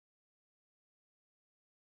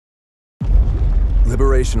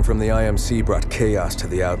Liberation from the IMC brought chaos to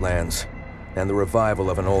the Outlands, and the revival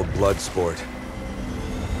of an old blood sport.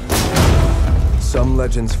 Some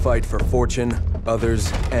legends fight for fortune,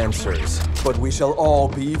 others answers. But we shall all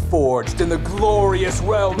be forged in the glorious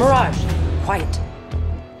realm. Mirage, quiet.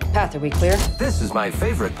 Path, are we clear? This is my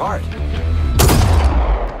favorite part.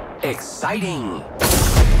 Exciting!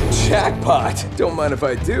 Jackpot! Don't mind if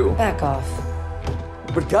I do. Back off.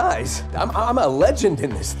 But guys, I'm a legend in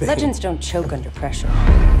this thing. Legends don't choke under pressure.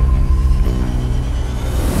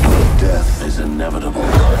 Death is inevitable.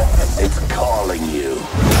 It's calling you.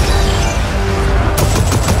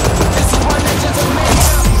 This is what legends are made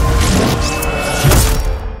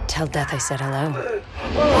of. Tell Death I said hello.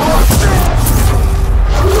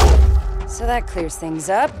 So that clears things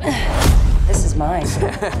up. This is mine.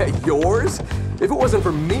 Yours? If it wasn't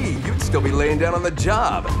for me, you'd still be laying down on the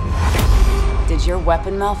job. Did your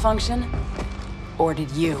weapon malfunction? Or did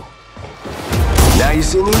you? Now you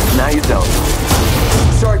see me, now you don't.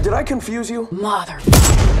 Sorry, did I confuse you? Mother...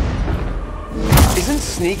 Isn't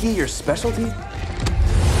sneaky your specialty?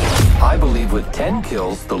 I believe with 10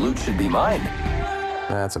 kills, the loot should be mine.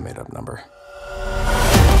 That's a made-up number.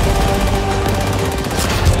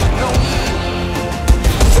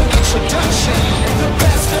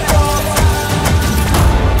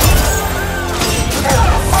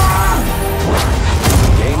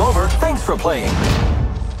 Game over. Thanks for playing.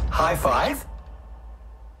 High five?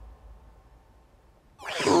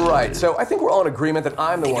 Right, so I think we're all in agreement that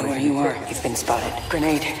I'm the one Where you are, you've been spotted.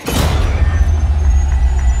 Grenade.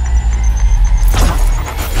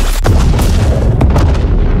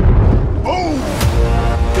 Boom!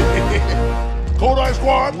 Kodai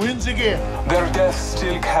Squad wins again. Their deaths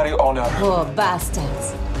still carry honor. Poor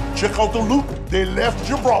bastards. Check out the loot. They left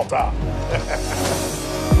Gibraltar.